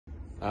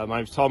My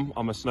name's Tom.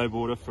 I'm a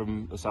snowboarder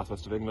from the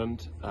southwest of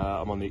England.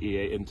 I'm on the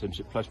EA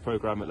Internship Pledge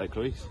programme at Lake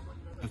Louise.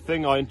 The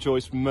thing I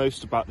enjoyed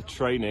most about the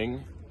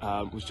training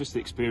was just the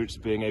experience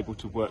of being able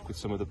to work with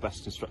some of the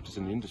best instructors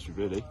in the industry,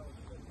 really.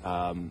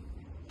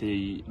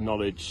 The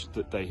knowledge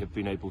that they have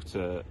been able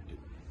to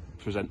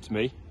present to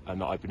me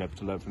and that I've been able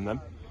to learn from them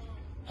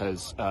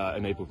has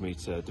enabled me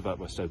to develop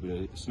my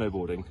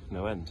snowboarding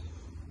no end.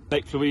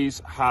 Lake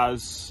Louise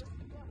has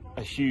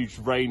a huge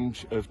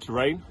range of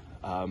terrain,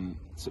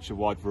 such a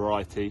wide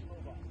variety,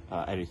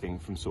 anything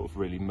from sort of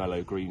really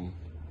mellow groomed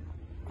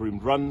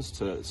runs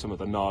to some of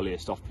the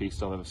gnarliest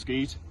off-piste I've ever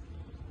skied.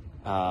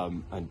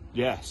 And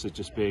yeah, so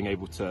just being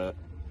able to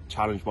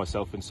challenge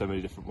myself in so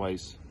many different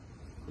ways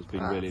has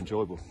been really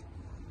enjoyable.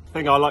 The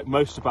thing I like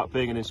most about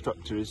being an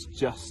instructor is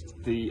just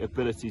the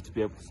ability to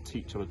be able to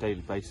teach on a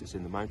daily basis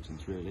in the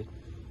mountains, really.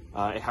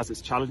 It has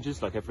its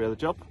challenges like every other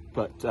job,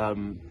 but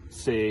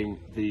seeing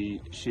the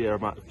sheer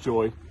amount of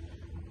joy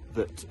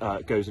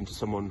that goes into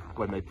someone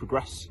when they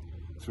progress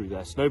through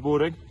their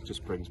snowboarding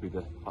just brings me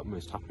the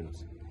utmost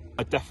happiness.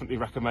 I definitely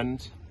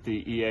recommend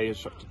the EA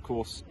Instructor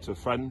course to a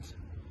friend,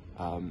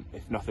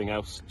 if nothing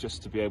else,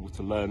 just to be able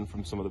to learn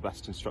from some of the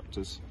best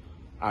instructors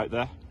out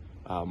there.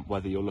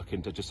 Whether you're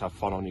looking to just have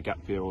fun on your gap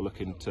year or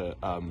looking to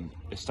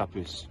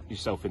establish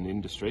yourself in the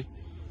industry,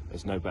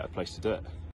 there's no better place to do it.